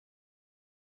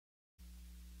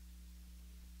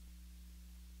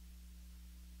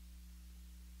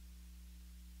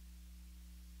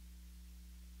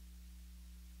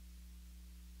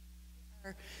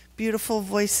beautiful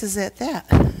voices at that.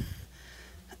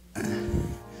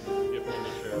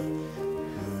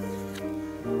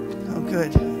 Oh,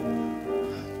 good.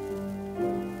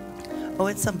 Oh,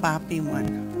 it's a boppy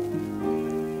one.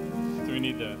 Do we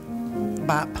need that?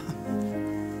 Bop.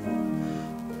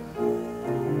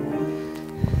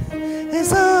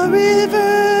 There's a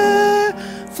river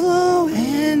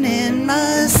flowing in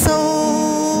my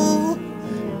soul.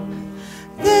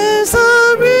 There's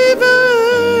a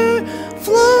river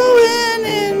flowing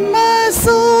in my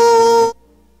soul.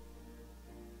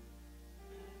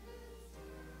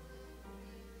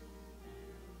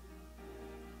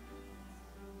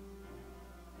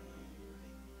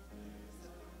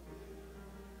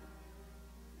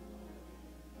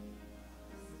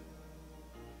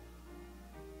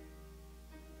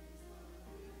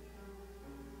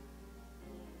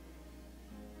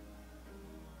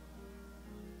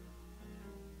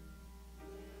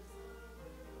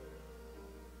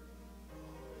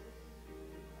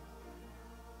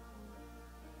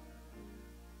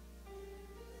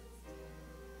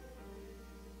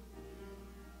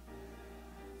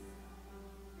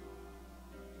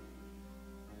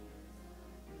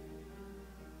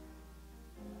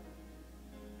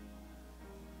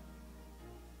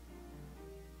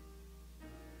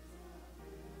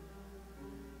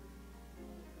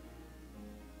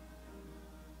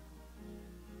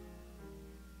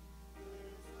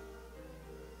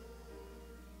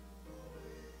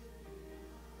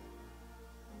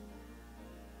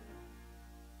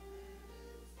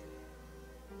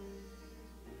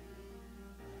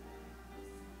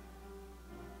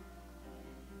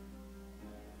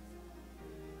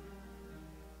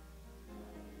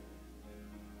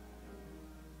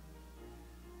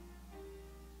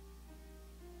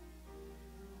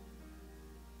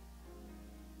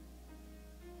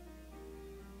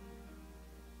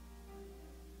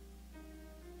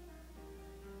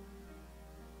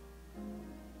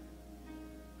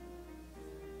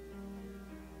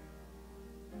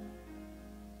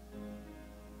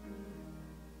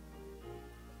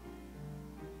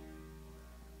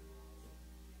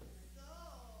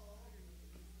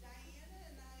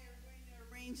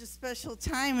 A special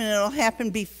time, and it'll happen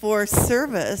before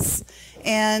service,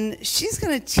 and she's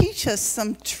going to teach us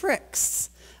some tricks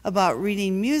about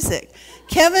reading music.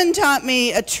 Kevin taught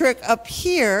me a trick up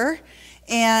here,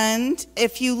 and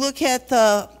if you look at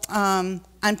the on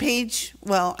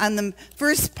the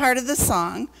first part of the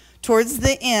song towards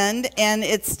the end, and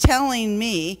it's telling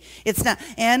me it's telling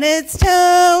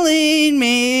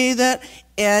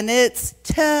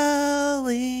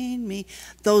me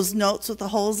those notes with the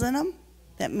holes in them.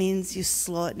 That means you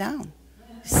slow it down.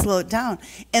 Slow it down.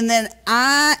 And then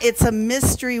it's a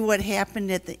mystery what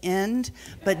happened at the end,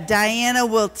 but Diana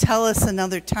will tell us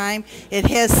another time. It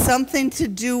has something to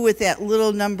do with that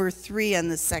little number 3 on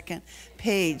the second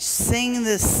page. Sing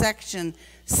this section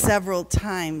several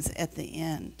times at the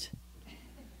end.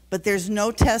 But there's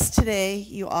no test today.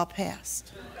 You all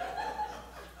passed.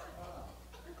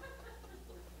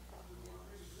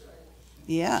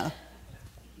 Yeah.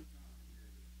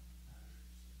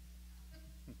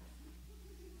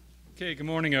 Okay, good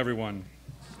morning, everyone.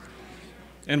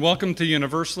 And welcome to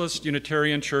Universalist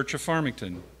Unitarian Church of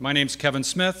Farmington. My name's Kevin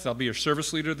Smith. I'll be your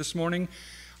service leader this morning.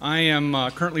 I am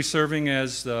currently serving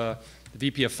as the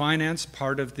VP of Finance,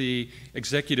 part of the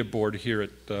executive board here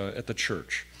at the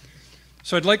church.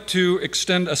 So I'd like to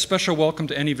extend a special welcome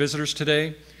to any visitors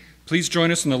today. Please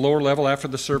join us in the lower level after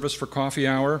the service for coffee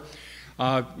hour.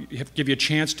 Give you a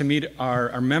chance to meet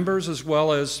our members as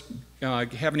well as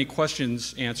have any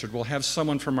questions answered. We'll have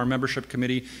someone from our membership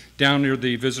committee down near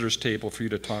the visitors table for you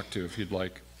to talk to if you'd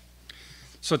like.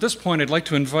 So at this point, I'd like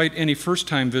to invite any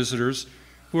first-time visitors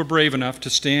who are brave enough to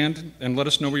stand and let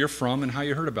us know where you're from and how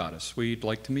you heard about us. We'd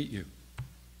like to meet you.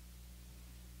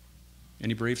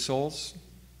 Any brave souls?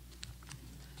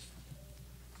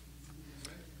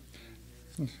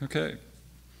 Okay.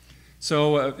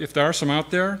 So if there are some out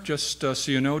there, just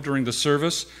so you know, during the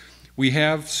service, we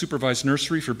have supervised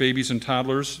nursery for babies and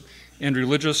toddlers and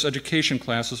religious education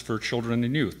classes for children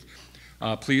and youth.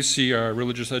 Please see our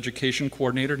religious education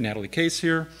coordinator, Natalie Case,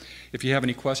 here, if you have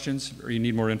any questions or you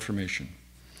need more information.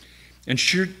 And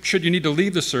should you need to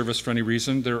leave the service for any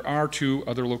reason, there are 2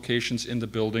 other locations in the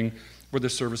building where the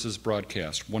service is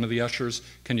broadcast. One of the ushers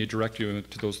can direct you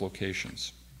to those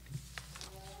locations.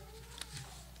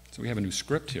 So we have a new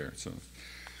script here. So,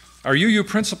 our UU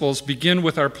principles begin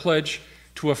with our pledge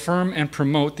to affirm and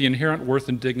promote the inherent worth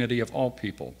and dignity of all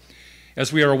people.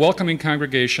 As we are a welcoming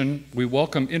congregation, we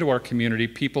welcome into our community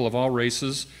people of all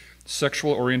races,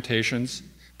 sexual orientations,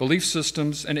 belief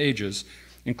systems, and ages,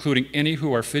 including any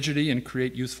who are fidgety and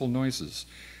create youthful noises.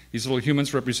 These little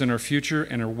humans represent our future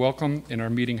and are welcome in our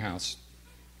meeting house.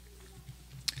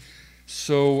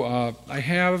 So I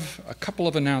have a couple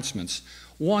of announcements.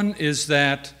 One is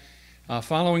that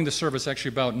following the service, actually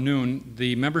about noon,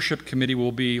 the membership committee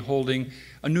will be holding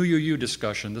a new UU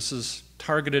discussion. This is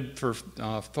targeted for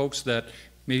folks that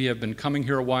maybe have been coming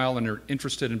here a while and are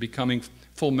interested in becoming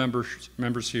full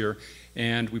members here,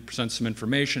 and we present some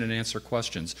information and answer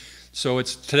questions. So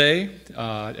it's today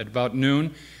at about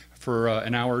noon for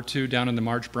an hour or two down in the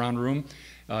Marge Brown room.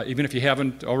 Even if you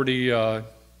haven't already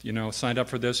signed up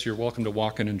for this, you're welcome to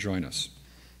walk in and join us.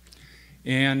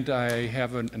 And I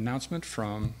have an announcement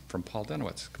from Paul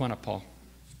Denowitz. Come on up, Paul.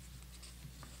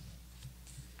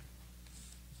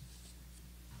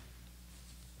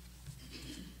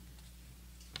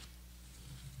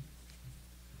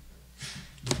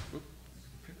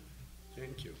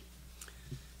 Thank you.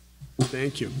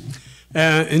 Thank you.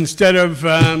 Instead of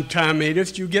Tom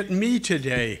Adis, you get me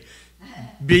today,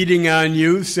 beating on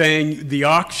you, saying the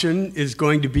auction is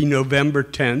going to be November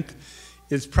 10th.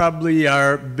 It's probably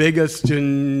our biggest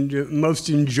and most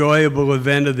enjoyable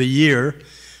event of the year.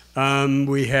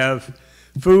 We have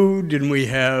food and we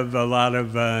have a lot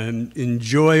of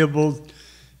enjoyable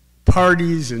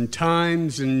parties and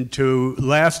times and to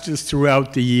last us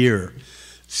throughout the year.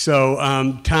 So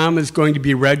Tom is going to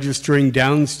be registering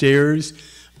downstairs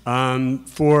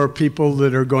for people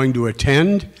that are going to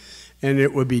attend, and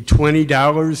it would be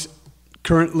 $20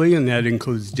 currently, and that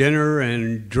includes dinner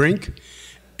and drink.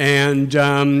 And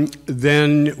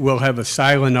then we'll have a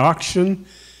silent auction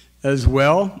as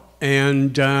well.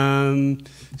 And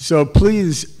so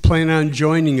please plan on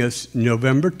joining us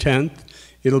November 10th.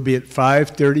 It'll be at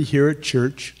 5:30 here at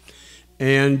church.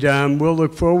 And we'll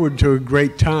look forward to a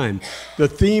great time. The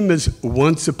theme is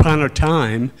Once Upon a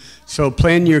Time, so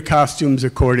plan your costumes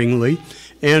accordingly,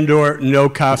 and or no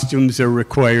costumes are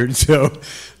required.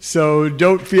 So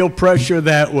don't feel pressure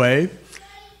that way.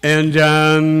 And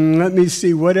let me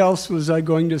see, what else was I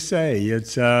going to say?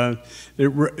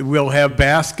 We'll have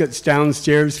baskets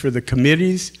downstairs for the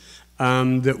committees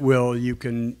you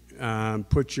can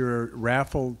put your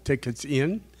raffle tickets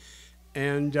in.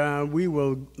 And we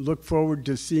will look forward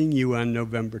to seeing you on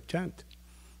November 10th.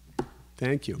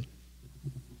 Thank you.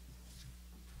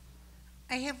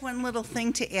 I have one little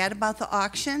thing to add about the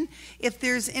auction. If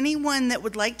there's anyone that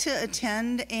would like to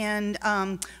attend and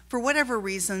for whatever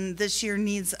reason this year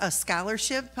needs a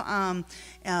scholarship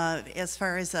as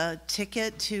far as a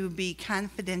ticket to be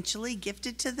confidentially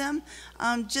gifted to them,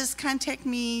 just contact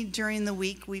me during the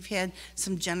week. We've had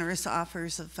some generous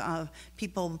offers of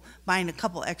people buying a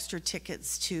couple extra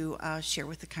tickets to share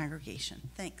with the congregation.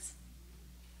 Thanks.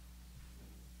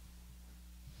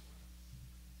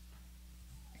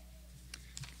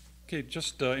 Okay,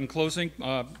 just in closing,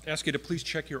 ask you to please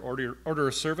check your order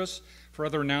of service for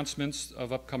other announcements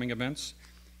of upcoming events.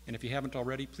 And if you haven't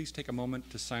already, please take a moment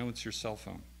to silence your cell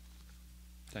phone.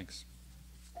 Thanks.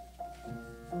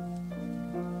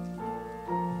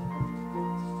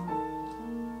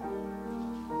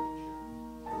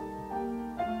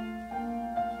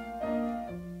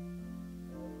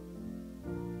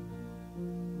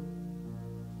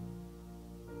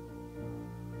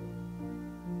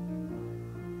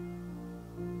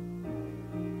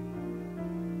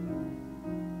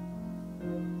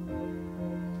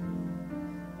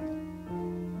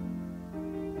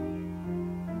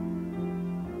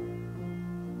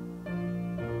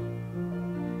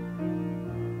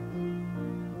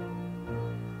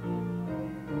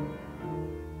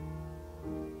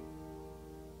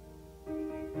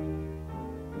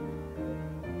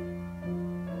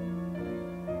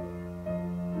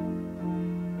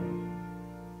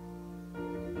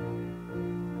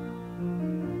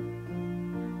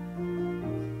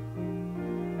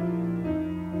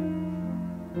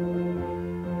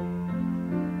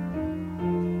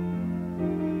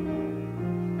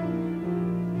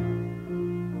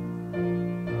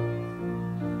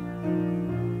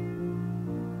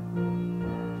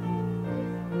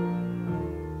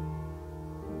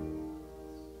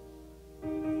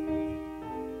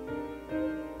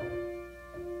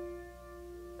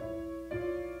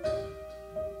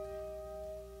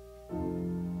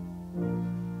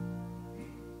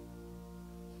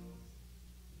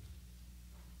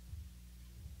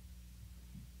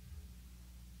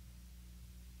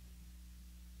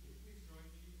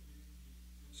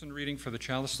 Reading for the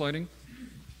chalice lighting.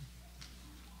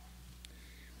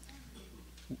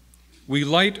 We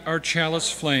light our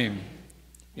chalice flame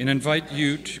and invite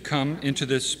you to come into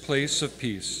this place of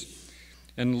peace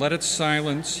and let its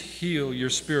silence heal your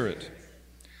spirit.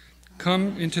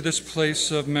 Come into this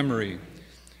place of memory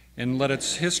and let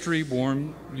its history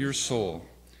warm your soul.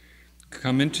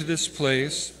 Come into this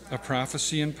place of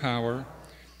prophecy and power,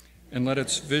 and let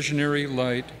its visionary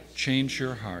light change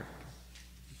your heart.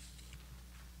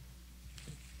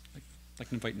 I'd like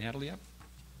to invite Natalie up.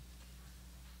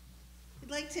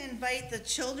 I'd like to invite the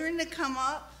children to come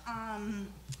up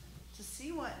to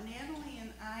see what Natalie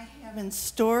and I have in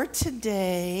store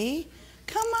today.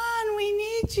 Come on, we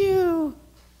need you.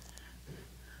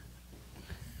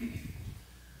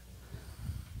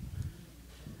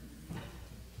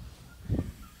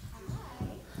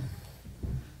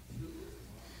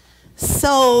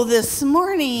 So this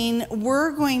morning,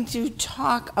 we're going to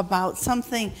talk about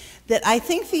something that I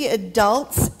think the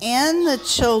adults and the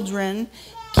children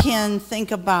can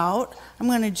think about. I'm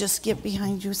going to just get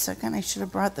behind you a second. I should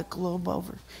have brought the globe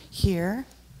over here.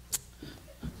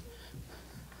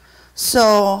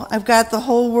 So I've got the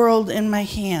whole world in my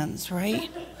hands, right?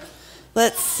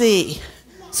 Let's see.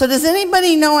 So does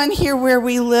anybody know in here where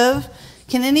we live?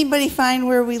 Can anybody find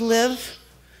where we live?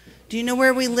 Do you know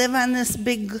where we live on this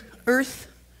big earth?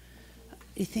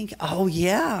 You think, oh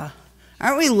yeah.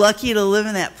 Aren't we lucky to live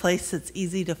in that place that's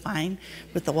easy to find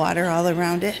with the water all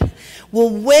around it? Well,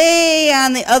 way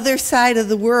on the other side of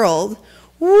the world,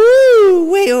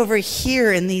 way over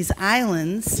here in these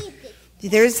islands,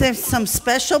 there's some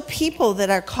special people that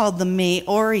are called the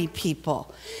Maori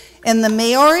people. And the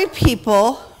Maori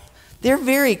people, they're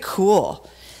very cool.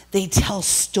 They tell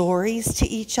stories to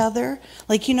each other.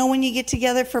 Like, you know, when you get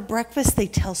together for breakfast, they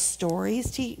tell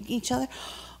stories to each other.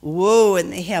 Whoa,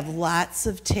 and they have lots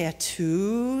of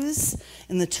tattoos.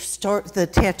 And the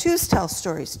tattoos tell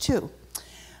stories too.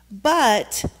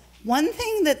 But one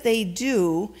thing that they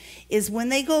do is when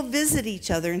they go visit each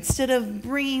other, instead of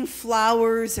bringing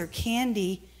flowers or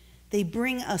candy, they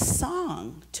bring a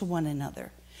song to one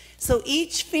another. So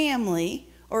each family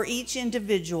or each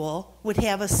individual would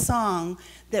have a song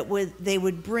that they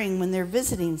would bring when they're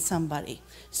visiting somebody.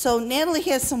 So Natalie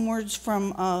has some words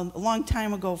from a long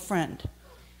time ago friend.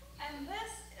 And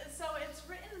so it's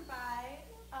written by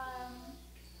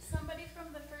somebody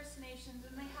from the First Nations,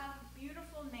 and they have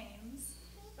beautiful names,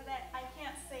 but I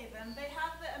can't say them. They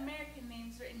have the American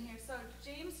names written here, so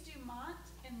James Dumont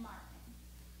and Martin.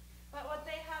 But what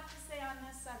they have to say on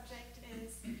this subject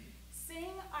is,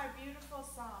 sing our beautiful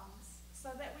songs,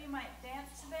 so that we might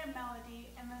dance to their melody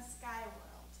in the sky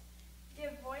world.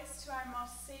 Give voice to our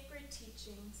most sacred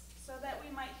teachings, so that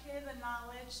we might hear the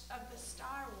knowledge of the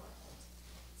star world.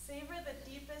 Savor the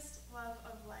deepest love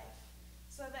of life,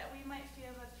 so that we might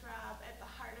feel the throb at the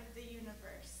heart of the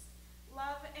universe.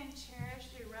 Love and cherish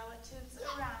your relatives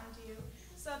around you,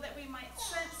 so that we might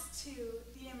sense too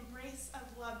the embrace of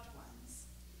loved ones.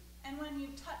 And when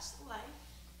you touch life,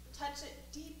 touch it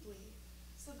deeply,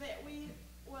 so that we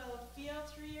will feel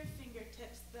through your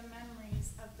fingertips the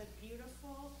memories of the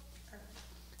beautiful earth.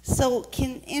 So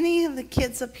can any of the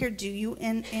kids up here,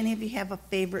 any of you have a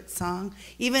favorite song?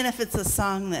 Even if it's a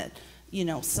song that, you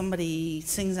know, somebody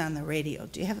sings on the radio.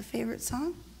 Do you have a favorite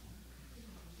song?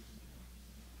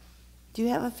 Do you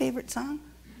have a favorite song?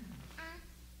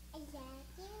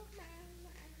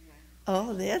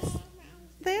 Oh,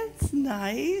 that's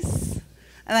nice.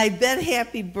 And I bet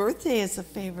Happy Birthday is a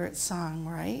favorite song,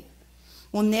 right?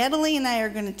 Well, Natalie and I are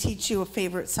going to teach you a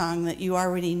favorite song that you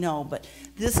already know, but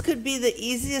this could be the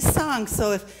easiest song.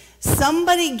 So if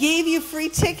somebody gave you free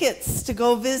tickets to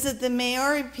go visit the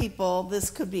Maori people, this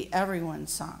could be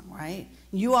everyone's song, right?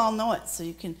 You all know it, so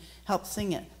you can help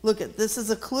sing it. Look, this is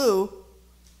a clue.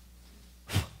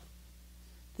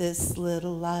 This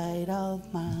little light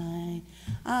of mine,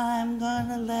 I'm going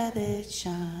to let it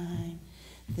shine.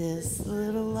 This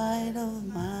little light of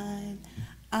mine,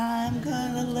 I'm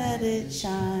gonna let it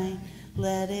shine,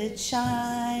 let it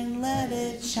shine, let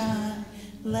it shine,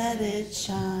 let it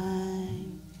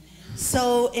shine.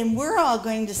 So, and we're all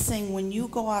going to sing when you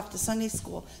go off to Sunday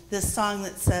school, this song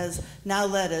that says, now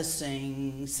let us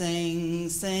sing, sing,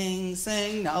 sing,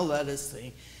 sing, now let us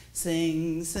sing,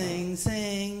 sing, sing,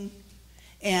 sing.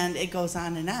 And it goes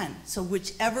on and on. So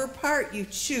whichever part you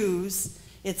choose,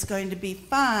 it's going to be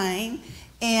fine.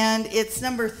 And it's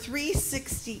number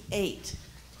 368.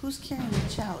 Who's carrying the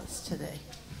chalice today?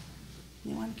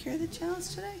 You want to carry the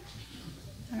chalice today?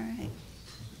 All right.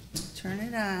 Turn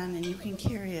it on and you can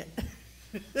carry it.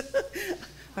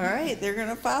 All right, they're going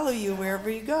to follow you wherever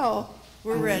you go.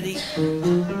 We're ready. Sing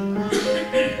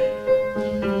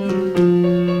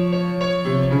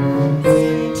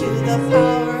to the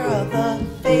power of the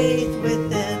faith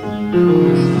within.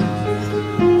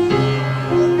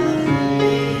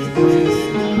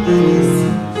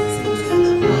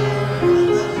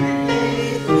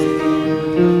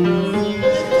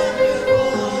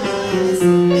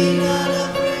 Be not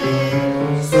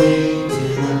afraid, sing to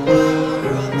the power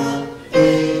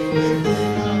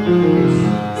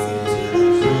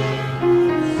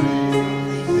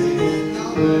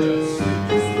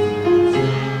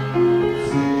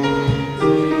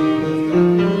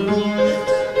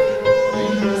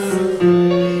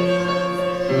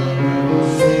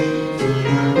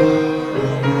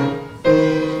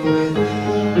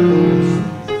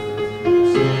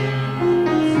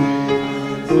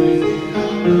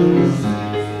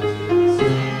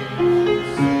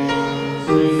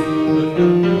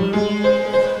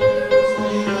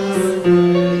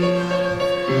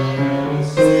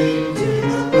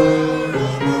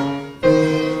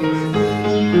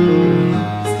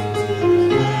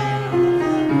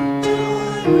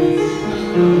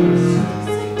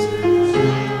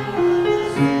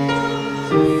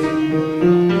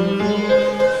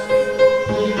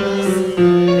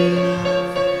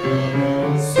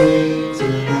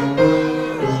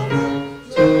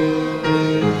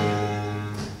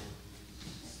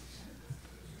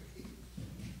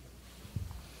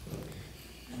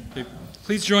Okay,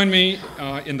 please join me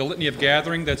in the Litany of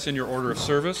Gathering that's in your order of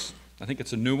service. I think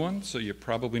it's a new one, so you're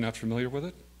probably not familiar with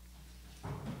it.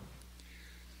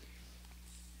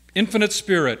 Infinite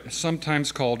Spirit,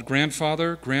 sometimes called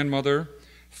Grandfather, Grandmother,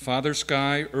 Father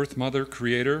Sky, Earth Mother,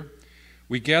 Creator,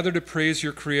 we gather to praise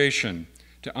your creation,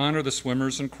 to honor the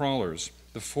swimmers and crawlers,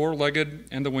 the four-legged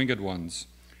and the winged ones.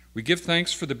 We give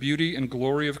thanks for the beauty and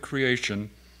glory of creation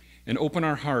and open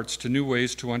our hearts to new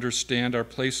ways to understand our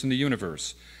place in the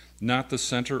universe, not the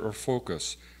center or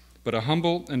focus, but a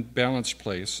humble and balanced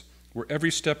place where every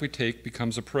step we take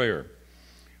becomes a prayer,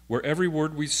 where every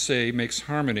word we say makes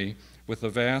harmony with the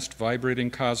vast, vibrating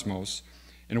cosmos,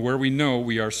 and where we know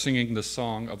we are singing the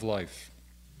song of life.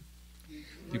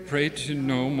 We pray to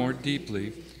know more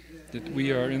deeply that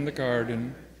we are in the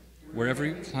garden where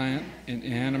every plant and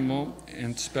animal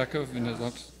and speck of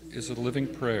is a living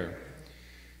prayer.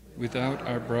 Without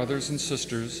our brothers and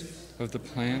sisters of the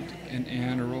plant and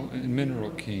animal and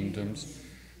mineral kingdoms,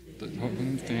 the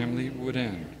human family would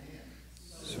end.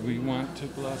 So we want to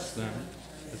bless them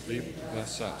as they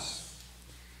bless us.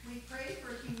 We pray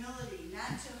for humility,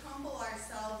 not to humble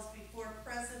ourselves before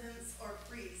presidents or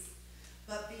priests,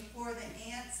 but before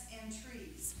the ants and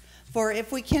trees. For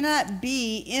if we cannot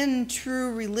be in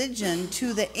true religion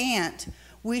to the ant,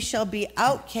 we shall be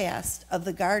outcast of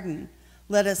the garden.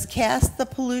 Let us cast the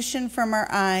pollution from our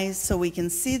eyes so we can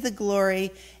see the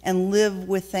glory and live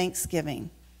with thanksgiving.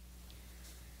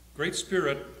 Great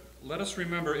Spirit, let us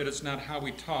remember it is not how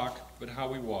we talk, but how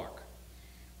we walk.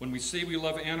 When we say we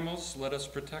love animals, let us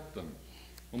protect them.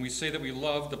 When we say that we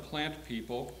love the plant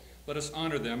people, let us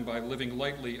honor them by living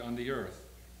lightly on the earth.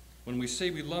 When we say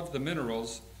we love the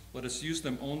minerals, let us use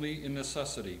them only in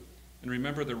necessity and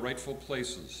remember their rightful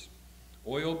places.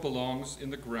 Oil belongs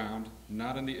in the ground,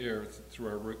 not in the air through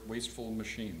our wasteful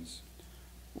machines.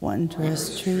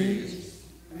 Wondrous trees,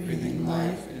 breathing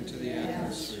life into the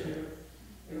atmosphere.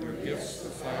 Their gifts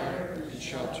of fire and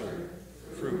shelter,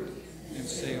 fruit and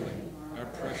sailing are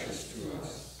precious to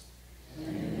us.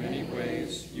 In many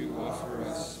ways you offer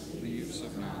us leaves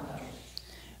of knowledge.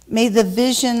 May the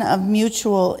vision of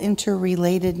mutual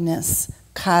interrelatedness,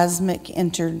 cosmic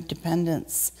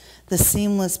interdependence, the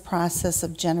seamless process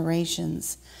of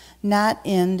generations, not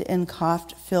end in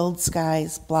cough-filled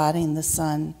skies blotting the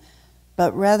sun,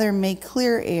 but rather may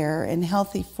clear air and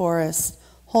healthy forests,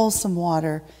 wholesome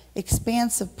water,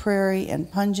 expansive prairie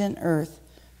and pungent earth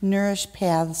nourish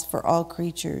paths for all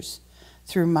creatures,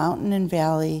 through mountain and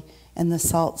valley and the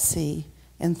salt sea,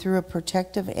 and through a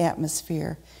protective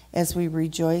atmosphere as we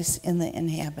rejoice in the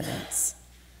inhabitants.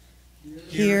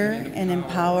 Hear and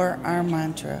empower our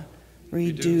mantra,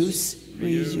 reduce,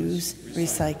 reuse,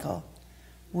 recycle.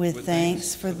 With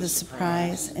thanks for the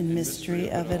surprise and mystery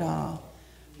of it all,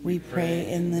 we pray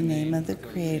in the name of the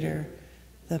Creator,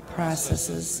 the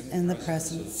processes and the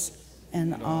presence,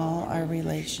 and all our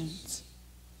relations.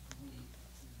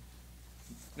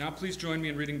 Now please join me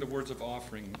in reading the words of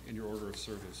offering in your order of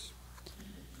service.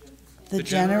 The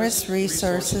generous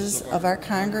resources of our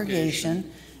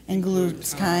congregation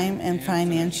includes time and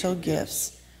financial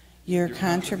gifts. Your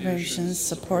contributions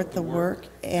support the work,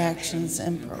 actions,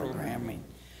 and programming.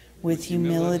 With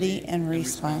humility and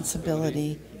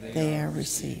responsibility, they are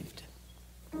received.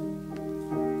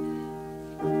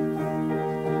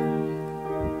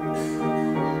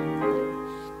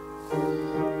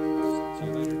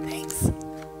 Thanks.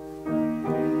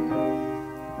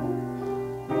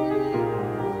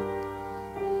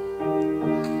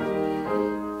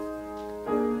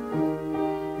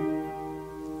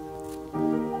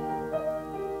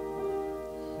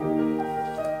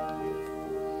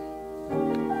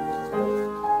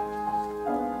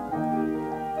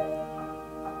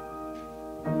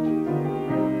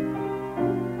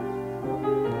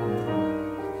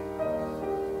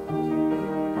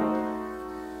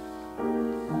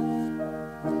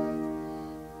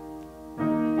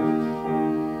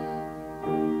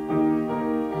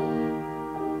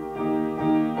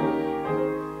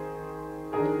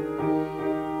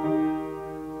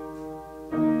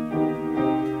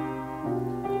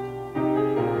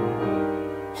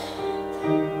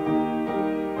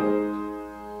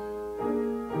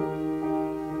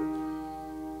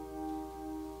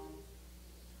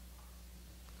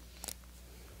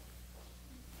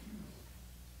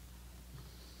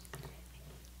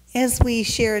 As we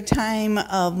share a time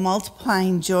of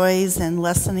multiplying joys and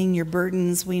lessening your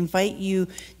burdens, we invite you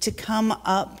to come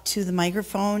up to the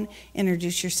microphone,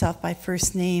 introduce yourself by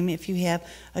first name if you have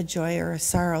a joy or a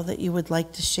sorrow that you would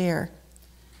like to share.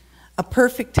 A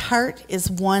perfect heart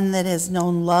is one that has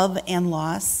known love and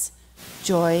loss,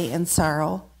 joy and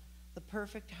sorrow. The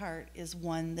perfect heart is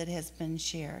one that has been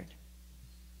shared.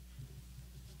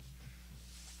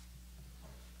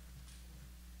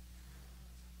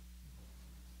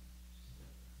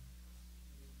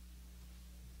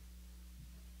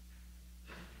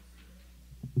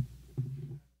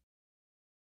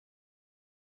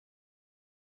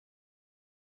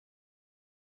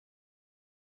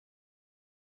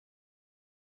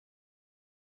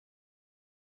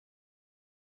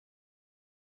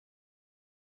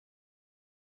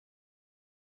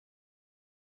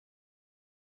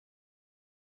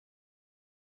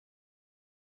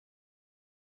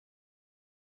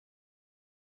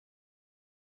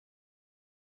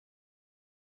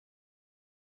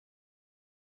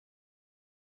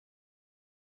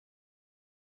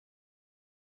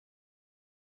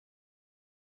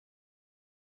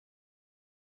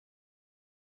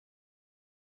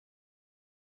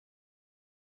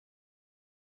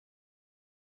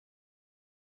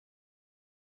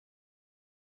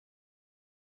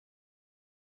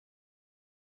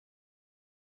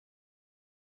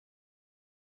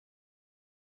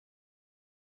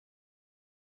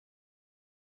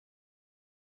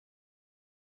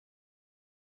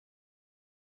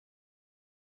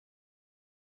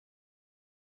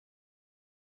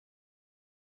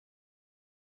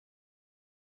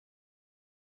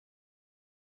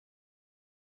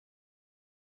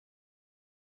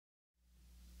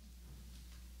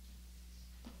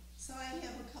 So I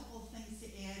have a couple of things to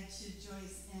add to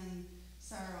Joyce and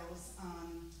Sorrow's.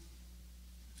 On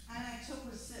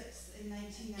October 6th in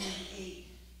 1998,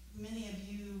 many of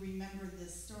you remember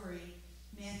this story.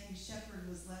 Matthew Shepard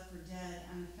was left for dead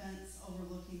on a fence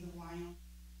overlooking the Wyoming.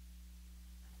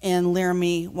 In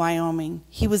Laramie, Wyoming.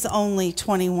 He was only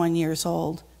 21 years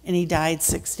old, and he died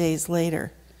 6 days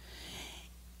later.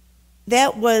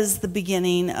 That was the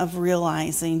beginning of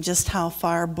realizing just how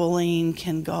far bullying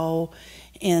can go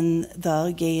in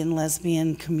the gay and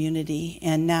lesbian community.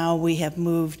 And now we have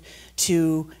moved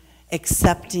to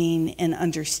accepting and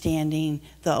understanding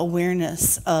the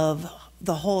awareness of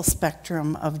the whole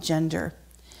spectrum of gender.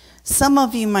 Some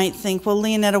of you might think, well,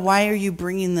 Leonetta, why are you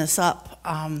bringing this up?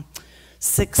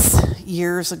 6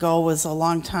 years ago was a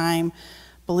long time.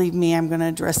 Believe me, I'm going to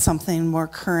address something more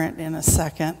current in a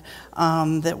second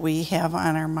that we have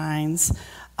on our minds.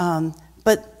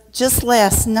 But just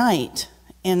last night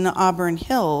in Auburn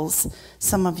Hills,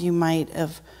 some of you might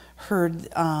have heard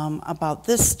about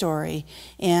this story,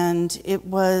 and it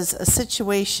was a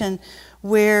situation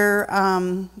where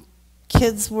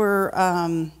kids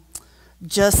were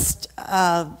just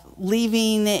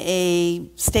leaving a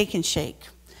Steak and Shake,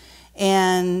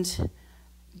 and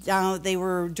they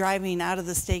were driving out of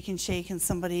the Steak and Shake, and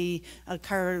a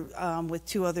car with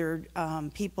two other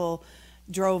people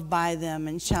drove by them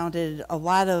and shouted a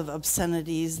lot of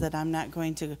obscenities that I'm not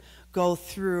going to go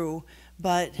through,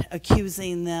 but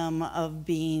accusing them of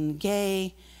being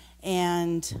gay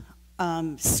and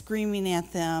screaming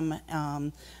at them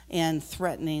and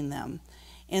threatening them.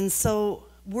 And so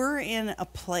we're in a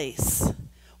place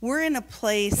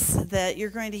that you're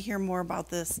going to hear more about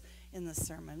this in the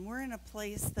sermon. We're in a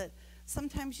place that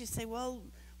sometimes you say, well,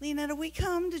 Leonetta, we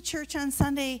come to church on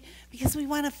Sunday because we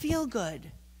want to feel good.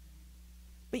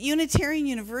 But Unitarian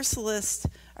Universalists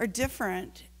are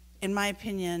different, in my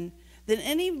opinion, than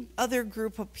any other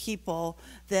group of people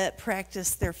that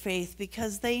practice their faith,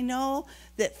 because they know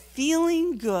that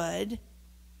feeling good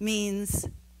means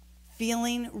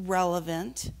feeling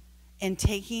relevant and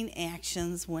taking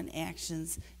actions when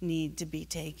actions need to be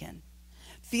taken.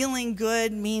 Feeling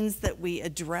good means that we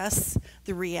address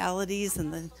the realities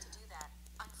and the...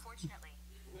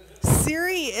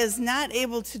 Siri is not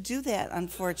able to do that,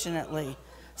 unfortunately.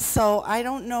 So I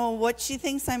don't know what she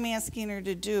thinks I'm asking her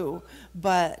to do,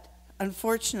 but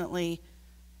unfortunately,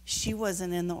 she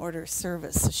wasn't in the order of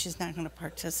service, so she's not going to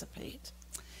participate.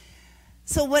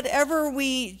 So whatever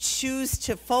we choose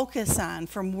to focus on,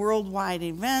 from worldwide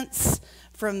events,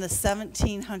 from the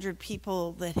 1,700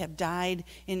 people that have died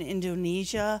in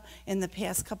Indonesia in the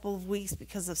past couple of weeks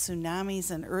because of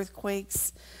tsunamis and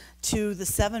earthquakes, to the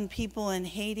 7 people in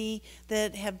Haiti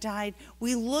that have died,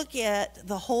 we look at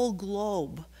the whole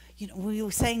globe. You know, we were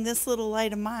saying, this little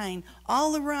light of mine,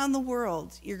 all around the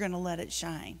world, you're going to let it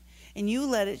shine. And you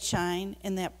let it shine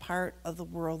in that part of the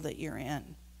world that you're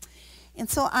in. And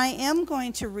so I am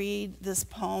going to read this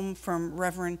poem from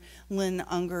Reverend Lynn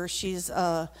Unger. She's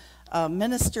a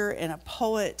minister and a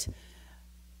poet.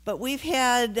 But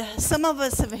some of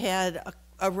us have had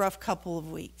a rough couple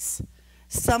of weeks.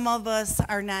 Some of us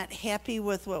are not happy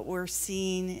with what we're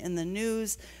seeing in the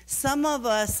news. Some of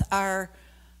us are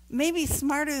maybe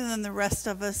smarter than the rest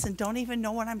of us and don't even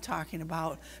know what I'm talking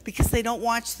about because they don't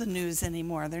watch the news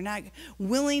anymore. They're not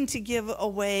willing to give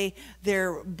away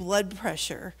their blood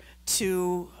pressure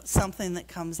to something that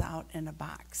comes out in a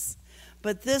box.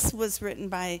 But this was written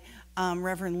by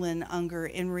Reverend Lynn Unger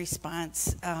in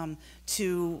response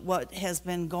to what has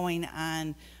been going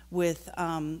on with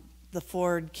the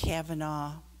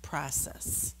Ford-Kavanaugh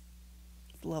process.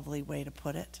 Lovely way to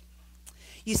put it.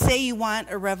 You say you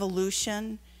want a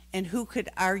revolution, and who could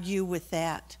argue with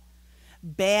that?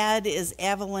 Bad is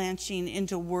avalanching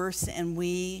into worse, and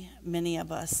many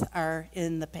of us, are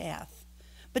in the path.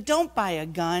 But don't buy a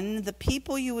gun. The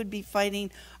people you would be fighting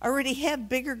already have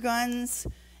bigger guns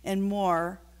and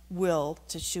more will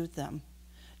to shoot them.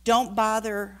 Don't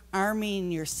bother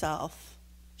arming yourself.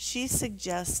 She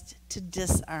suggests to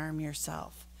disarm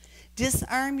yourself.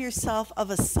 Disarm yourself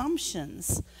of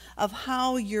assumptions of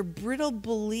how your brittle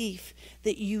belief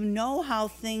that you know how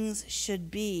things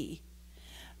should be.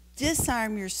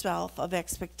 Disarm yourself of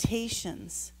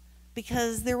expectations,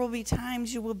 because there will be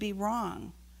times you will be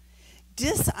wrong.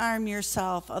 Disarm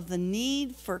yourself of the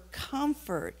need for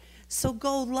comfort, so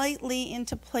go lightly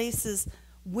into places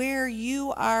where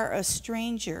you are a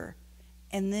stranger,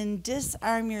 and then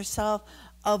disarm yourself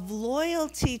of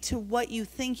loyalty to what you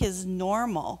think is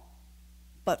normal,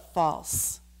 but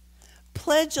false.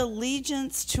 Pledge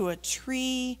allegiance to a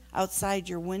tree outside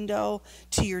your window,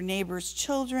 to your neighbor's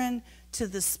children, to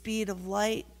the speed of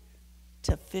light,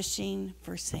 to fishing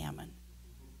for salmon.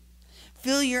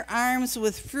 Fill your arms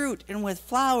with fruit and with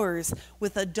flowers,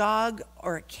 with a dog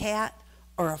or a cat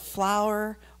or a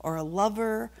flower or a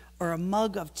lover or a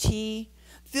mug of tea.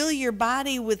 Fill your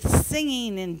body with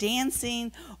singing and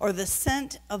dancing or the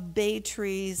scent of bay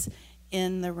trees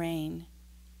in the rain.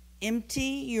 Empty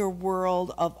your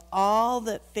world of all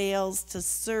that fails to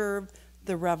serve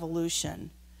the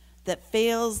revolution, that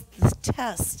fails the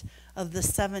test of the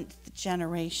seventh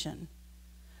generation.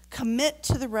 Commit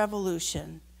to the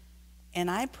revolution,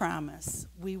 and I promise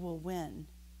we will win.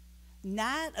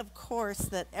 Not, of course,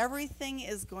 that everything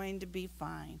is going to be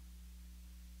fine.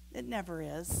 It never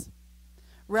is.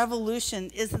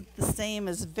 Revolution isn't the same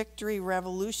as victory.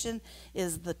 Revolution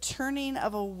is the turning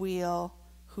of a wheel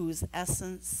whose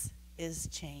essence is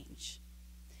change.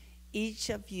 Each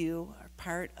of you are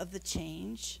part of the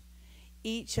change.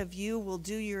 Each of you will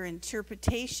do your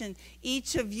interpretation.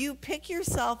 Each of you pick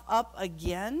yourself up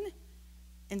again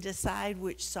and decide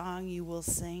which song you will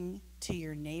sing to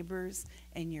your neighbors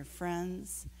and your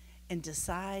friends, and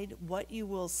decide what you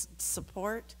will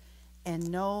support,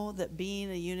 and know that being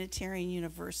a Unitarian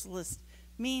Universalist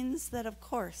means that, of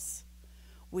course,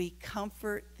 we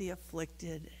comfort the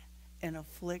afflicted and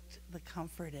afflict the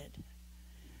comforted.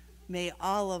 May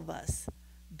all of us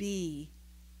be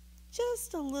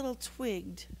just a little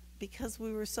twigged because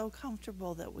we were so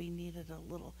comfortable that we needed a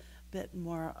little bit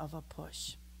more of a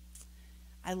push.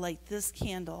 I light this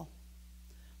candle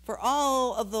for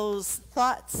all of those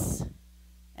thoughts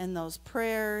and those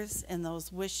prayers and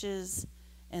those wishes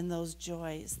and those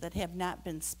joys that have not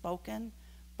been spoken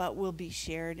but will be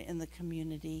shared in the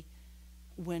community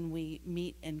when we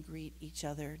meet and greet each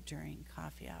other during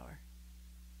coffee hour.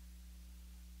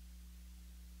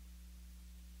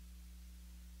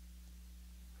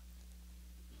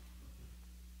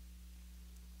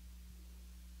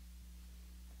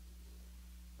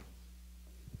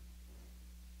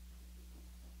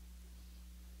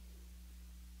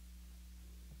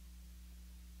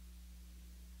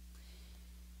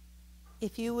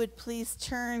 If you would please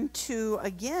turn to,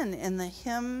 again, in the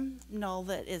hymnal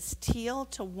that is teal,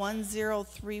 to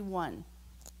 1031.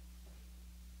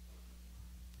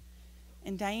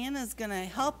 And Diana's going to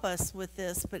help us with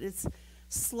this, but it's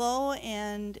slow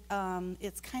and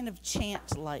it's kind of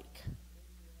chant-like.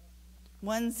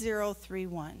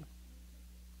 1031.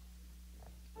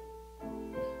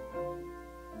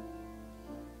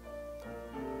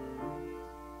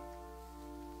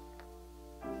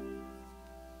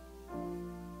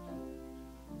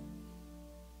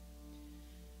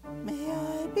 May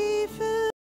I be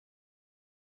filled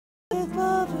with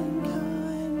love and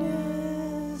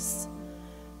kindness.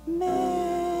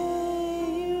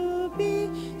 May you be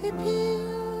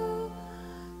pure.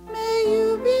 May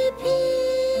you be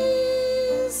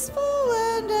peaceful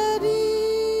and at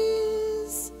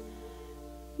ease.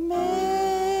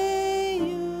 May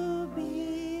you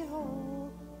be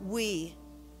whole.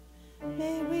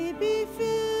 May we be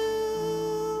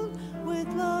filled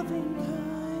with love and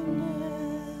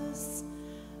kindness.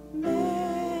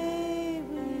 May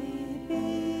we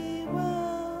be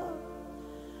well.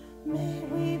 May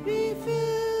we be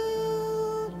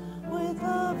filled with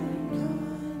love and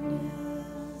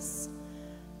kindness.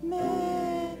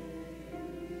 May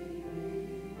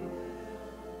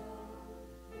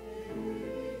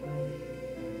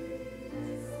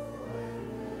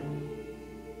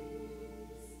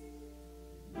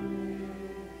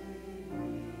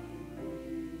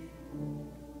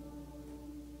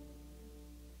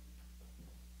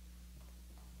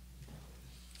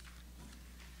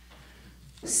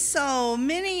So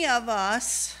many of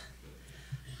us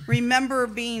remember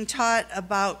being taught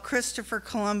about Christopher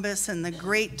Columbus and the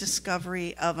great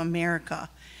discovery of America.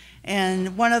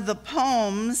 And one of the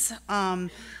poems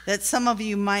that some of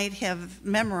you might have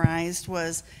memorized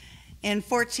was, in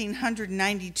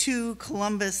 1492,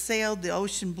 Columbus sailed the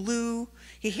ocean blue.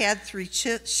 He had 3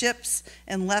 ships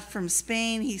and left from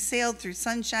Spain. He sailed through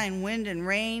sunshine, wind, and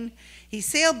rain. He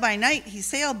sailed by night, he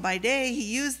sailed by day.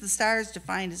 He used the stars to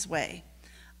find his way.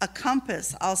 A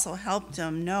compass also helped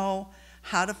him know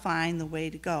how to find the way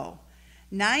to go.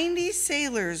 90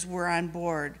 sailors were on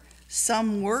board.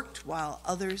 Some worked while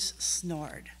others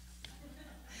snored.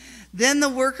 Then the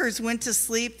workers went to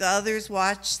sleep. The others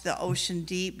watched the ocean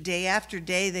deep. Day after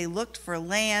day, they looked for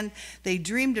land. They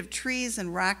dreamed of trees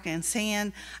and rock and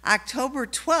sand. October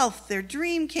 12th, their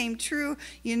dream came true.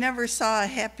 You never saw a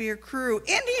happier crew.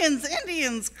 Indians,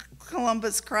 Indians,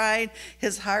 Columbus cried.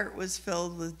 His heart was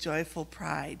filled with joyful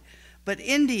pride. But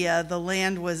India, the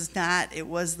land was not. It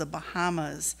was the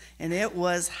Bahamas, and it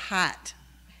was hot.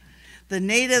 The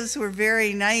natives were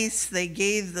very nice. They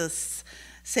gave the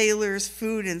Sailors,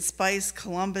 food, and spice,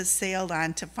 Columbus sailed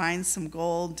on to find some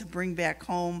gold to bring back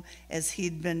home as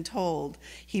he'd been told.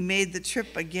 He made the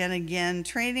trip again and again,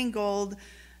 trading gold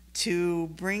to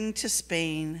bring to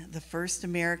Spain. The first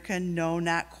American, no,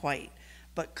 not quite.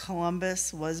 But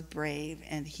Columbus was brave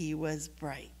and he was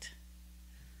bright.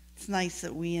 It's nice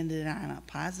that we ended on a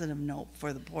positive note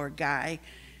for the poor guy.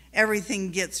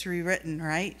 Everything gets rewritten,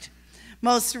 right?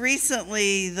 Most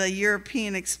recently, the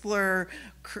European explorer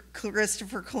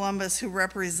Christopher Columbus, who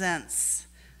represents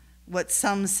what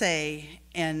some say,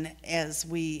 and as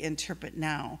we interpret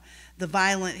now, the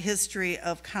violent history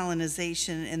of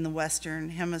colonization in the Western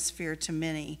Hemisphere to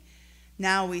many.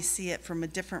 Now we see it from a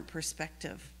different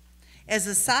perspective. As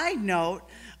a side note,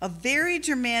 a very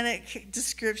dramatic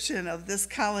description of this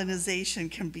colonization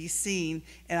can be seen,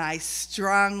 and I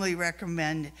strongly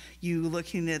recommend you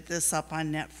looking at this up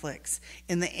on Netflix,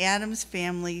 in The Addams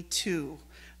Family 2,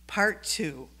 Part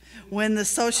 2, when the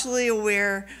socially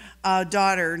aware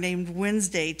daughter named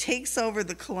Wednesday takes over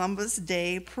the Columbus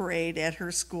Day parade at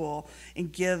her school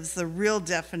and gives the real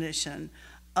definition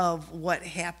of what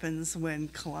happens when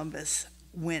Columbus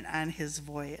went on his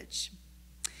voyage.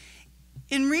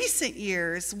 In recent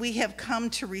years, we have come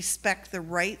to respect the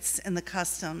rights and the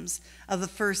customs of the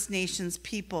First Nations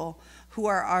people who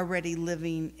are already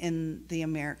living in the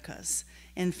Americas.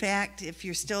 In fact, if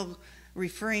you're still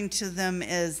referring to them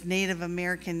as Native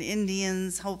American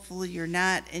Indians, hopefully you're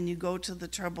not, and you go to the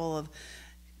trouble of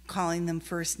calling them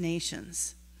First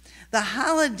Nations. The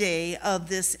holiday of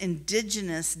this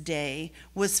Indigenous Day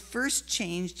was first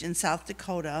changed in South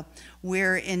Dakota,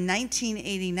 where in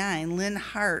 1989, Lynn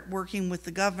Hart, working with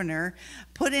the governor,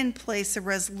 put in place a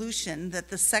resolution that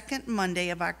the second Monday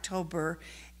of October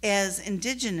as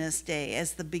Indigenous Day,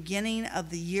 as the beginning of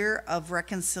the Year of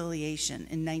Reconciliation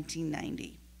in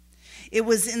 1990. It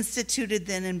was instituted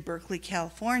then in Berkeley,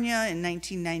 California in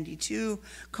 1992,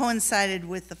 coincided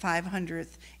with the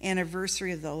 500th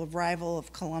anniversary of the arrival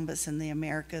of Columbus in the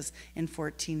Americas in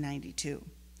 1492.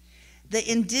 The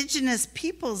Indigenous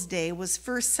Peoples Day was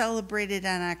first celebrated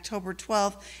on October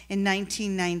 12th in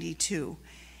 1992.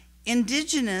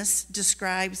 Indigenous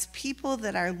describes people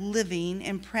that are living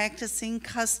and practicing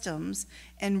customs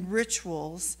and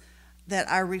rituals that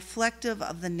are reflective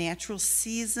of the natural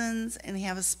seasons and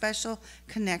have a special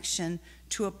connection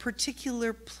to a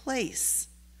particular place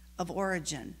of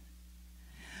origin.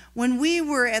 When we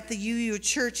were at the UU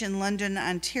Church in London,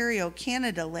 Ontario,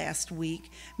 Canada last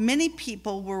week, many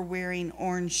people were wearing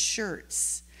orange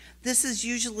shirts. This is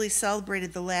usually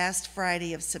celebrated the last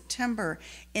Friday of September,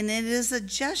 and it is a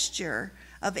gesture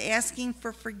of asking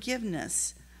for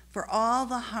forgiveness for all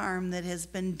the harm that has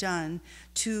been done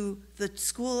to the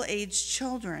school-aged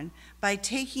children by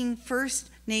taking First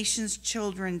Nations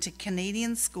children to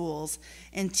Canadian schools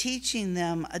and teaching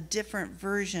them a different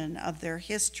version of their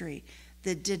history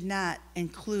that did not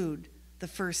include the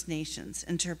First Nations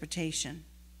interpretation.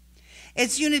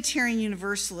 As Unitarian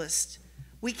Universalists,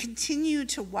 we continue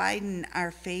to widen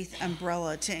our faith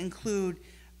umbrella to include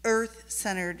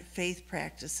earth-centered faith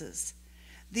practices.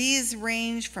 These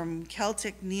range from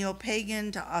Celtic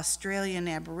neo-pagan to Australian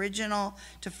Aboriginal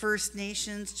to First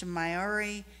Nations to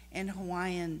Maori and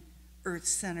Hawaiian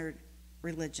earth-centered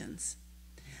religions.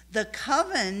 The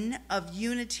Coven of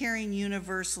Unitarian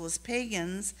Universalist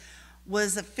Pagans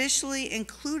was officially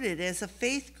included as a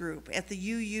faith group at the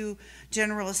UU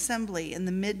General Assembly in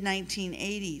the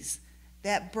mid-1980s.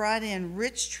 That brought in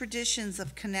rich traditions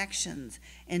of connections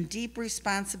and deep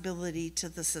responsibility to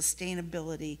the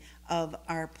sustainability of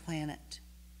our planet.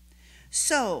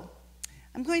 So,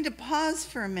 I'm going to pause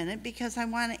for a minute because I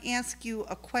want to ask you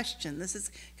a question. This is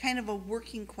kind of a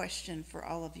working question for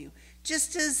all of you.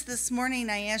 Just as this morning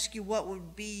I asked you what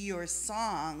would be your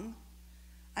song,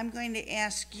 I'm going to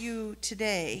ask you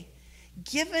today,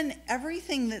 given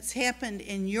everything that's happened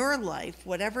in your life,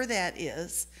 whatever that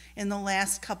is, in the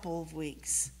last couple of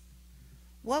weeks,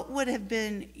 what would have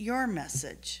been your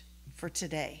message for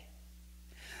today?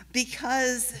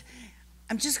 Because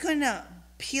I'm just going to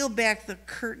peel back the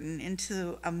curtain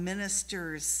into a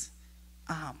minister's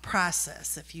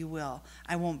process, if you will.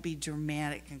 I won't be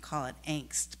dramatic and call it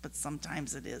angst, but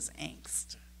sometimes it is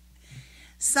angst.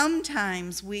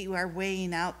 Sometimes we are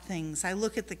weighing out things. I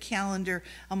look at the calendar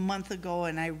a month ago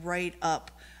and I write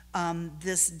up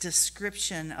this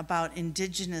description about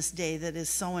Indigenous Day that is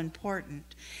so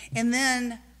important. And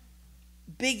then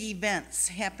big events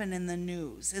happen in the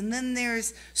news. And then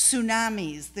there's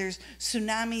tsunamis. There's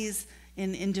tsunamis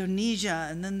in Indonesia,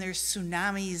 and then there's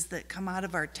tsunamis that come out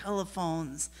of our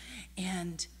telephones,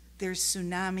 and there's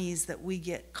tsunamis that we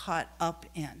get caught up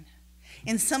in.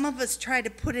 And some of us try to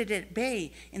put it at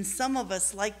bay, and some of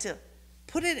us like to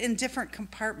put it in different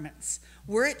compartments.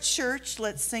 We're at church,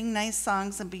 let's sing nice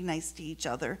songs and be nice to each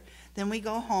other. Then we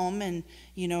go home and,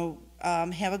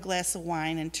 have a glass of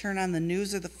wine and turn on the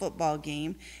news or the football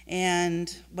game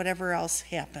and whatever else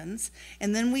happens.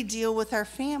 And then we deal with our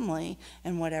family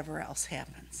and whatever else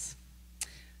happens.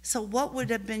 So what would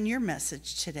have been your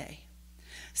message today?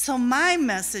 So my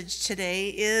message today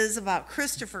is about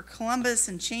Christopher Columbus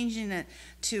and changing it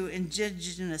to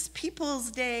Indigenous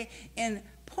Peoples Day and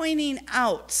pointing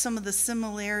out some of the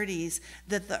similarities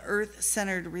that the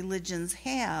earth-centered religions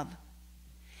have.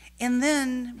 And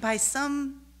then by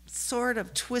some sort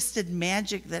of twisted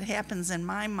magic that happens in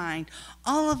my mind,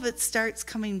 all of it starts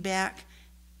coming back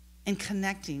and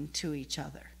connecting to each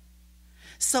other.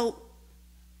 So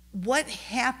what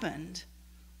happened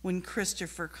when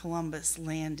Christopher Columbus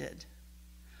landed?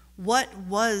 What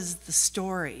was the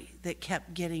story that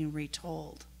kept getting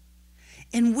retold?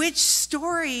 And which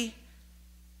story,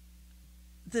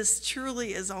 this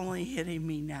truly is only hitting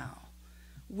me now,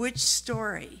 which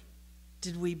story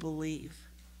did we believe?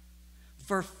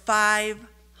 For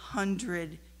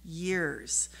 500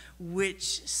 years,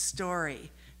 which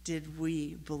story did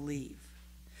we believe?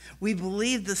 We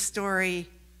believed the story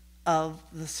of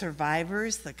the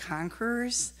survivors, the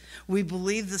conquerors. We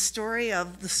believed the story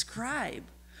of the scribe.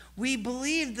 We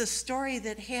believed the story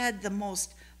that had the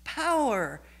most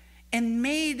power and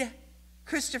made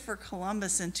Christopher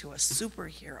Columbus into a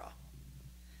superhero.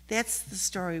 That's the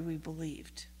story we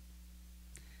believed.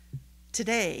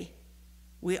 Today,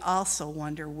 we also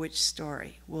wonder which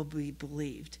story will be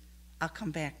believed. I'll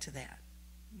come back to that.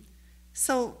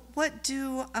 So what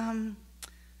do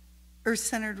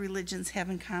earth-centered religions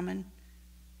have in common?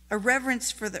 A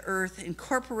reverence for the earth,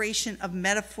 incorporation of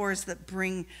metaphors that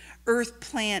bring earth,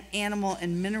 plant, animal,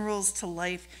 and minerals to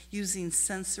life using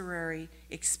sensory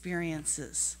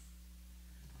experiences.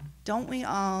 Don't we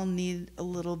all need a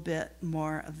little bit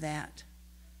more of that?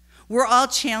 We're all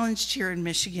challenged here in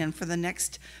Michigan for the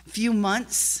next few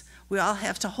months. We all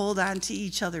have to hold on to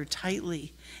each other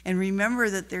tightly and remember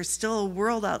that there's still a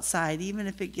world outside, even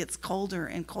if it gets colder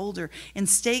and colder, and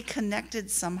stay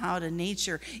connected somehow to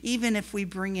nature, even if we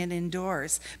bring it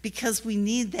indoors, because we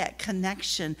need that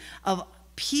connection of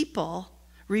people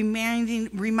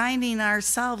reminding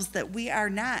ourselves that we are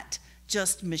not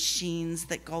just machines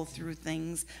that go through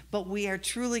things, but we are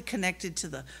truly connected to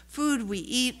the food we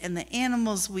eat and the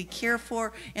animals we care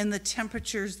for and the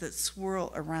temperatures that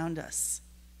swirl around us.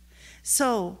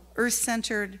 So,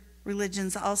 earth-centered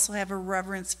religions also have a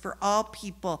reverence for all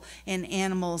people and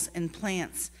animals and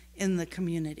plants in the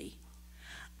community.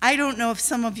 I don't know if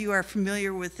some of you are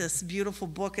familiar with this beautiful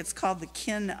book. It's called The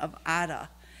Kin of Ada.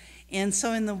 And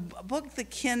so in the book, The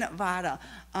Kin of Ada,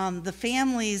 the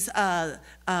families are,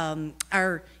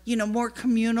 more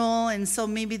communal, and so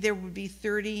maybe there would be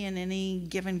 30 in any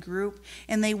given group,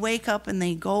 and they wake up and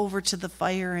they go over to the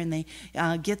fire and they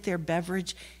get their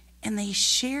beverage, and they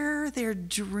share their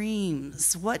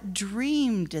dreams. What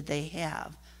dream did they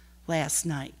have last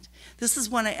night? This is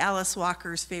one of Alice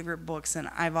Walker's favorite books, and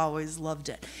I've always loved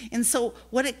it. And so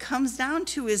what it comes down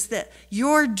to is that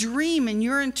your dream and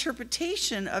your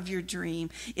interpretation of your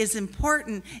dream is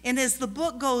important. And as the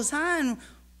book goes on,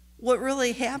 what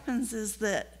really happens is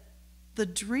that the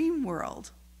dream world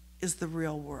is the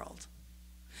real world.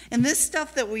 And this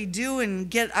stuff that we do and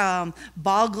get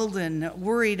boggled and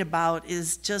worried about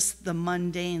is just the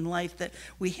mundane life that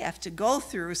we have to go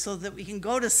through so that we can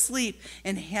go to sleep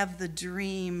and have the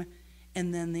dream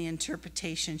and then the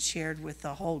interpretation shared with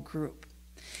the whole group.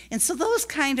 And so those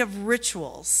kind of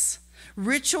rituals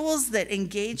that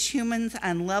engage humans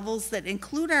on levels that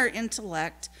include our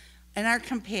intellect and our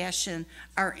compassion,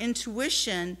 our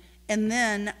intuition, and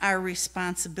then our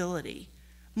responsibility.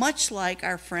 Much like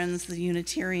our friends, the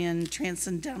Unitarian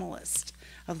Transcendentalists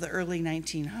of the early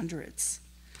 1900s.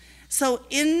 So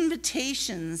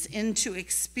invitations into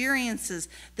experiences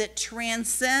that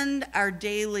transcend our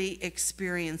daily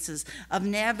experiences of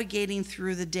navigating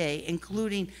through the day,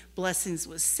 including blessings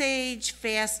with sage,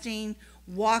 fasting,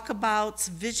 walkabouts,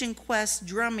 vision quests,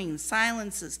 drumming,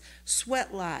 silences,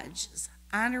 sweat lodges,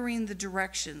 honoring the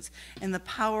directions and the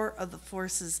power of the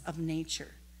forces of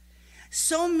nature.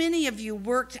 So many of you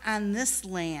worked on this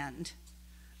land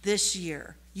this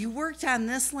year. You worked on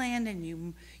this land and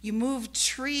you moved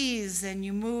trees and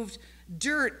you moved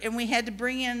dirt, and we had to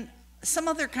bring in some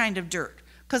other kind of dirt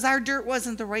because our dirt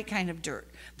wasn't the right kind of dirt.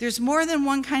 There's more than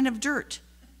one kind of dirt.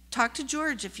 Talk to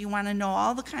George if you want to know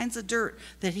all the kinds of dirt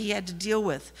that he had to deal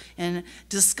with and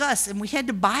discuss. And we had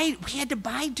to buy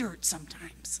dirt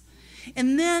sometimes.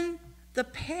 And then the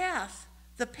path,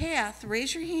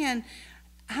 raise your hand.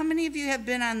 How many of you have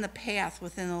been on the path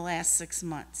within the last 6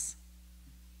 months?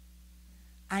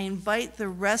 I invite the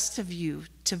rest of you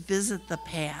to visit the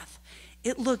path.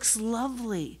 It looks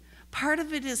lovely. Part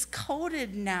of it is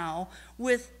coated now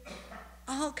with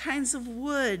all kinds of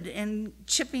wood and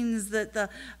chippings that the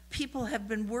people have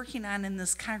been working on in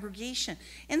this congregation.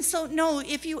 And so, no,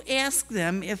 if you ask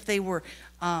them if they were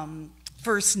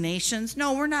First Nations,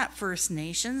 no, we're not First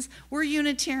Nations. We're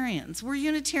Unitarians. We're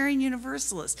Unitarian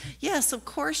Universalists. Yes, of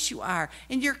course you are.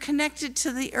 And you're connected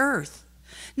to the earth.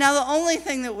 Now, the only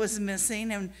thing that was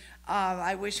missing, and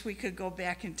I wish we could go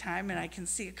back in time, and I can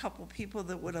see a couple people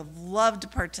that would have loved to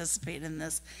participate in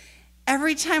this.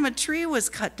 Every time a tree was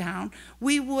cut down,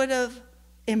 we would have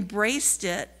embraced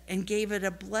it and gave it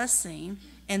a blessing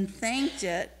and thanked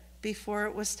it before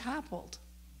it was toppled,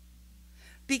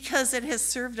 because it has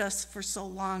served us for so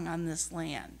long on this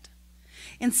land.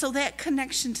 And so that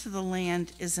connection to the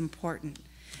land is important.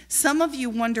 Some of you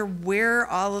wonder where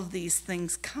all of these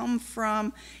things come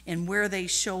from and where they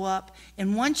show up.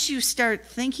 And once you start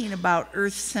thinking about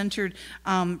earth-centered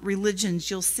religions,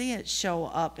 you'll see it show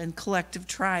up in collective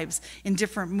tribes, in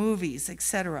different movies,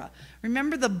 etc.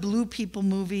 Remember the Blue People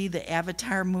movie, the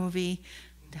Avatar movie?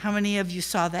 How many of you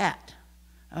saw that?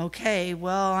 Okay,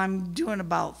 well, I'm doing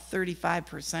about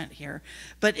 35% here.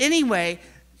 But anyway,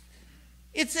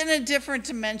 it's in a different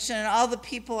dimension, and all the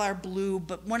people are blue,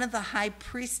 but one of the high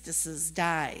priestesses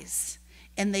dies.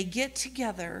 And they get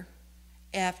together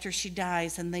after she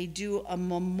dies, and they do a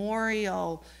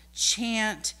memorial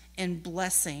chant and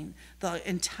blessing, the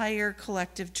entire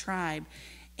collective tribe.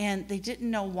 And they didn't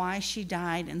know why she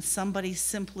died, and somebody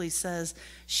simply says,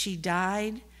 she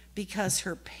died because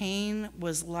her pain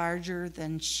was larger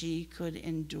than she could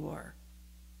endure.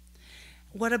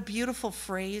 What a beautiful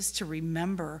phrase to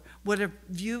remember. What a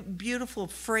beautiful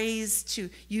phrase to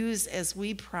use as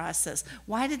we process.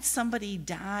 Why did somebody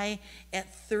die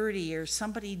at 30 or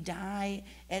somebody die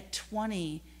at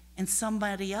 20 and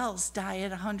somebody else die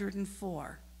at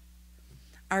 104?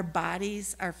 Our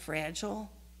bodies are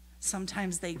fragile.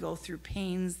 Sometimes they go through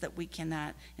pains that we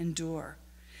cannot endure.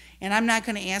 And I'm not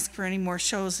going to ask for any more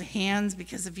shows of hands,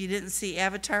 because if you didn't see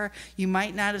Avatar, you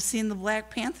might not have seen the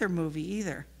Black Panther movie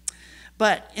either.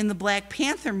 But in the Black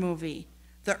Panther movie,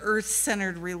 the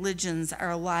earth-centered religions are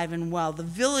alive and well. The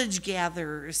village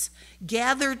gatherers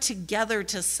gather together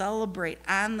to celebrate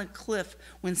on the cliff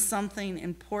when something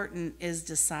important is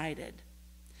decided.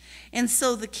 And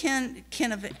so the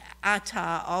kin of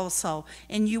Ata also,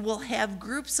 and you will have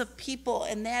groups of people,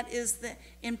 and that is the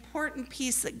important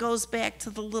piece that goes back to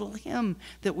the little hymn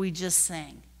that we just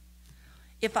sang.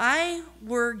 If I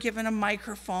were given a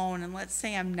microphone, and let's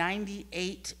say I'm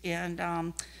 98 and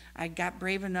I got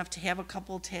brave enough to have a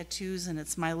couple tattoos and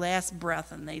it's my last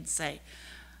breath, and they'd say,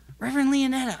 Reverend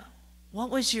Leonetta,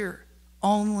 what was your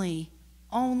only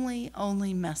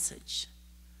message?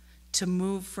 To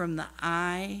move from the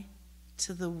I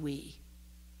to the we.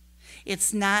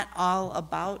 It's not all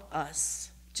about us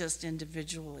just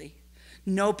individually.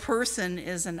 No person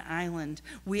is an island.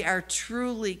 We are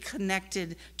truly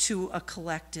connected to a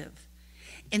collective.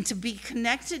 And to be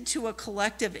connected to a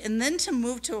collective and then to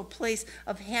move to a place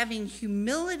of having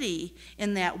humility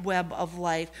in that web of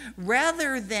life,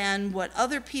 rather than what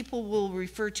other people will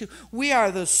refer to, we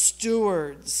are the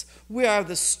stewards. We are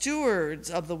the stewards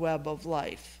of the web of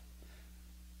life.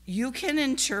 You can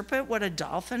interpret what a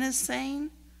dolphin is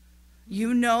saying.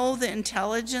 You know the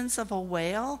intelligence of a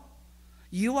whale.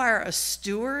 You are a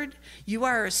steward. You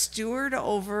are a steward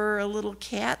over a little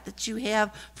cat that you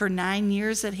have for 9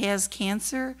 years that has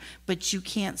cancer, but you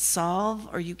can't solve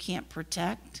or you can't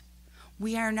protect.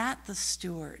 We are not the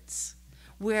stewards.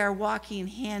 We are walking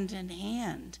hand in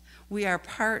hand. We are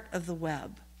part of the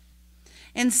web.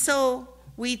 And so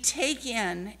we take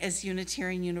in, as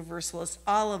Unitarian Universalists,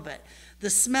 all of it. The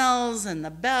smells and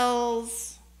the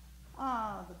bells.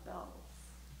 Ah, the bells.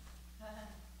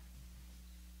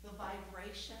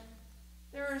 Vibration.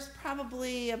 There's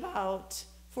probably about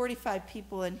 45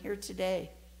 people in here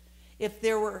today. If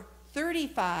there were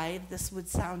 35, this would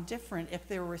sound different. If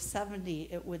there were 70,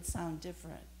 it would sound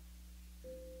different.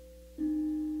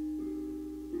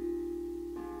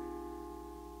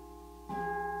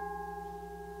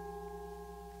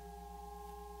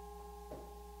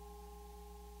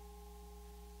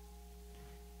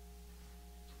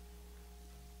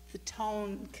 The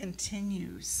tone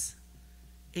continues.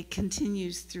 It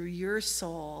continues through your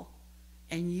soul,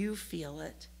 and you feel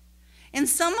it. And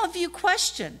some of you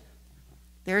question,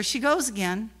 there she goes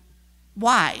again,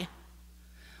 why?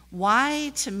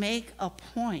 Why to make a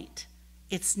point?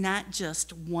 It's not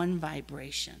just one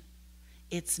vibration.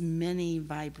 It's many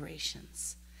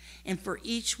vibrations. And for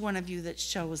each one of you that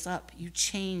shows up, you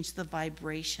change the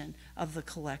vibration of the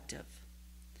collective.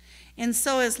 And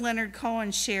so, as Leonard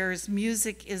Cohen shares,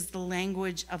 music is the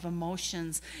language of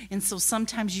emotions. And so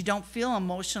sometimes you don't feel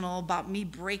emotional about me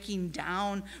breaking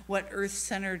down what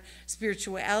earth-centered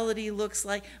spirituality looks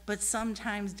like, but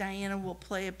sometimes Diana will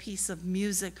play a piece of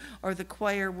music or the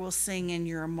choir will sing and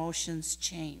your emotions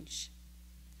change.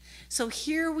 So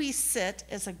here we sit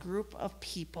as a group of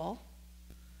people.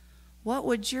 What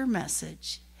would your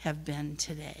message have been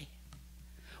today?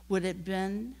 Would it have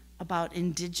been about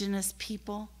Indigenous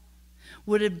people?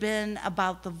 Would it have been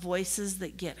about the voices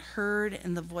that get heard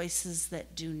and the voices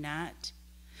that do not?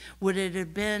 Would it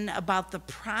have been about the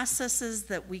processes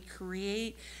that we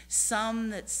create,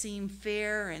 some that seem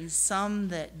fair and some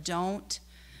that don't?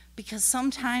 Because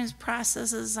sometimes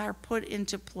processes are put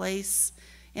into place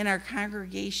in our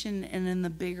congregation and in the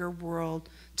bigger world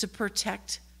to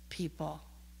protect people.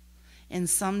 And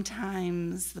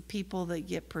sometimes the people that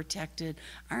get protected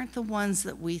aren't the ones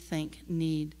that we think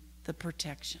need the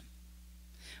protection.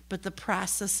 But the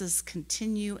processes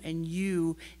continue, and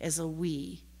you, as a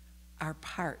we, are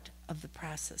part of the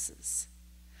processes.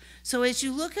 So as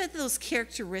you look at those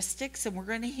characteristics, and we're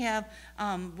going to have,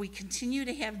 we continue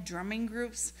to have drumming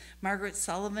groups. Margaret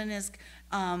Sullivan has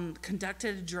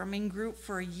conducted a drumming group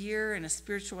for a year and a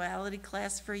spirituality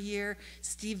class for a year.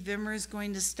 Steve Vimmer is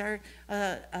going to start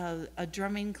a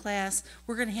drumming class.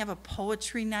 We're going to have a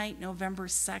poetry night November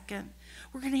 2nd.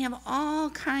 We're going to have all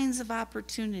kinds of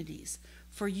opportunities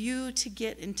for you to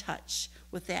get in touch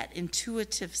with that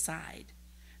intuitive side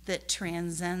that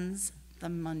transcends the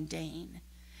mundane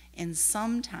and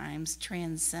sometimes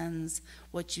transcends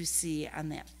what you see on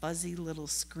that fuzzy little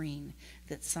screen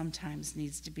that sometimes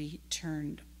needs to be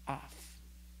turned off.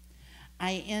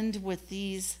 I end with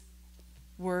these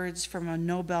words from a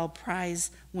Nobel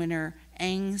Prize winner,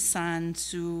 Aung San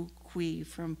Suu Kyi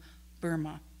from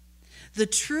Burma. The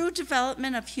true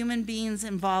development of human beings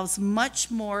involves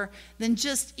much more than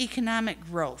just economic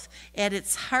growth. At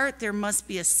its heart, there must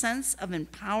be a sense of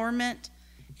empowerment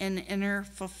and inner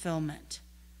fulfillment.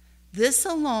 This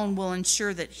alone will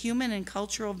ensure that human and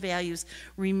cultural values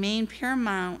remain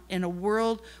paramount in a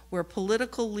world where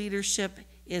political leadership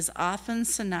is often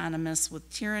synonymous with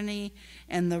tyranny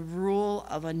and the rule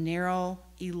of a narrow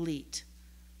elite.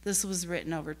 This was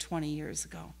written over 20 years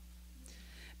ago.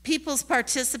 People's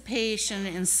participation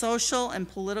in social and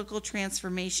political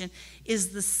transformation is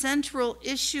the central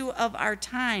issue of our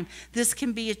time. This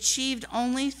can be achieved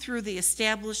only through the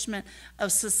establishment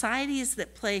of societies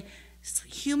that place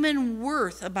human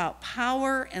worth about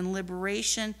power and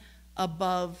liberation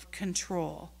above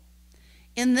control.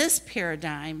 In this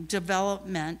paradigm,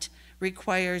 development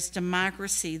requires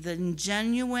democracy, the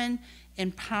genuine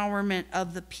empowerment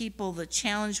of the people. The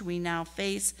challenge we now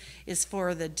face is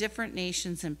for the different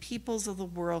nations and peoples of the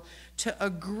world to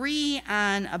agree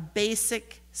on a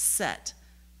basic set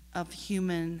of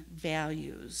human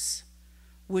values,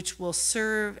 which will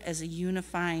serve as a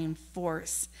unifying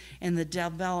force in the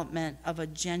development of a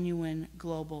genuine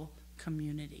global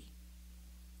community.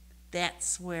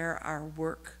 That's where our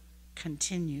work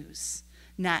continues,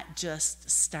 not just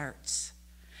starts.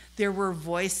 There were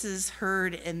voices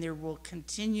heard, and there will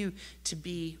continue to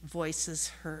be voices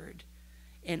heard.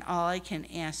 And all I can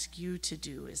ask you to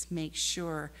do is make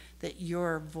sure that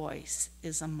your voice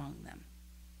is among them.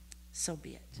 So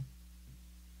be it.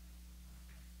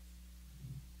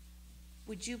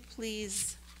 Would you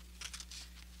please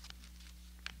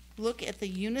look at the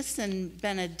unison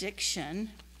benediction?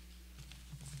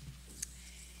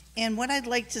 And what I'd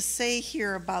like to say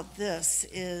here about this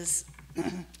is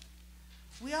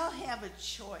we all have a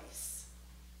choice.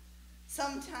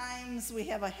 Sometimes we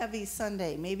have a heavy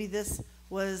Sunday. Maybe this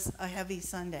was a heavy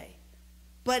Sunday.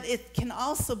 But it can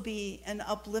also be an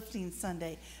uplifting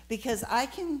Sunday, because I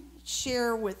can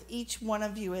share with each one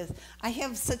of you is I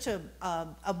have such a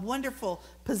wonderful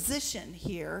position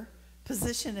here,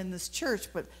 position in this church,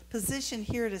 but position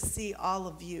here to see all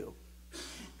of you.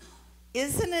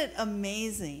 Isn't it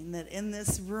amazing that in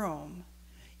this room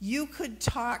you could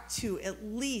talk to at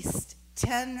least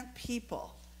 10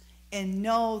 people and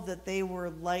know that they were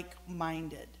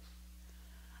like-minded?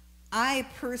 I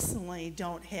personally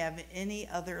don't have any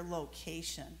other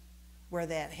location where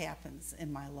that happens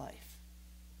in my life.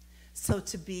 So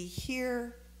to be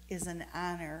here is an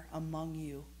honor among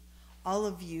you, all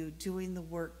of you doing the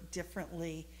work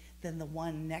differently than the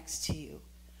one next to you,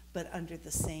 but under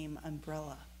the same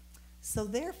umbrella. So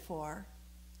therefore,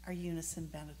 our unison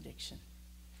benediction.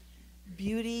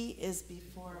 Beauty is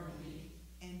before me,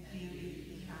 and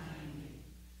beauty behind me.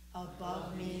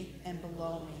 Above me and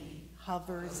below me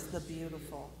hovers the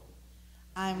beautiful.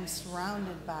 I'm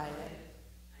surrounded by it.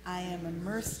 I am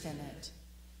immersed in it.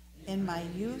 In my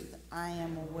youth, I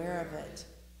am aware of it.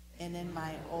 And in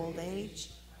my old age,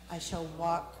 I shall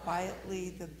walk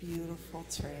quietly the beautiful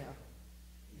trail.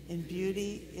 In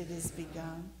beauty it is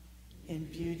begun, in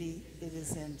beauty it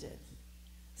is ended.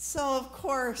 So, of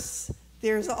course,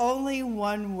 there's only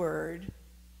one word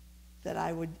that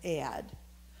I would add.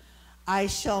 I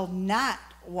shall not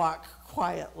walk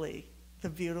quietly the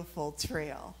beautiful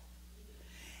trail.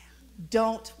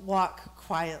 Don't walk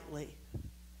quietly.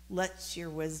 Let your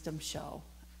wisdom show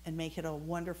and make it a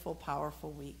wonderful,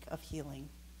 powerful week of healing.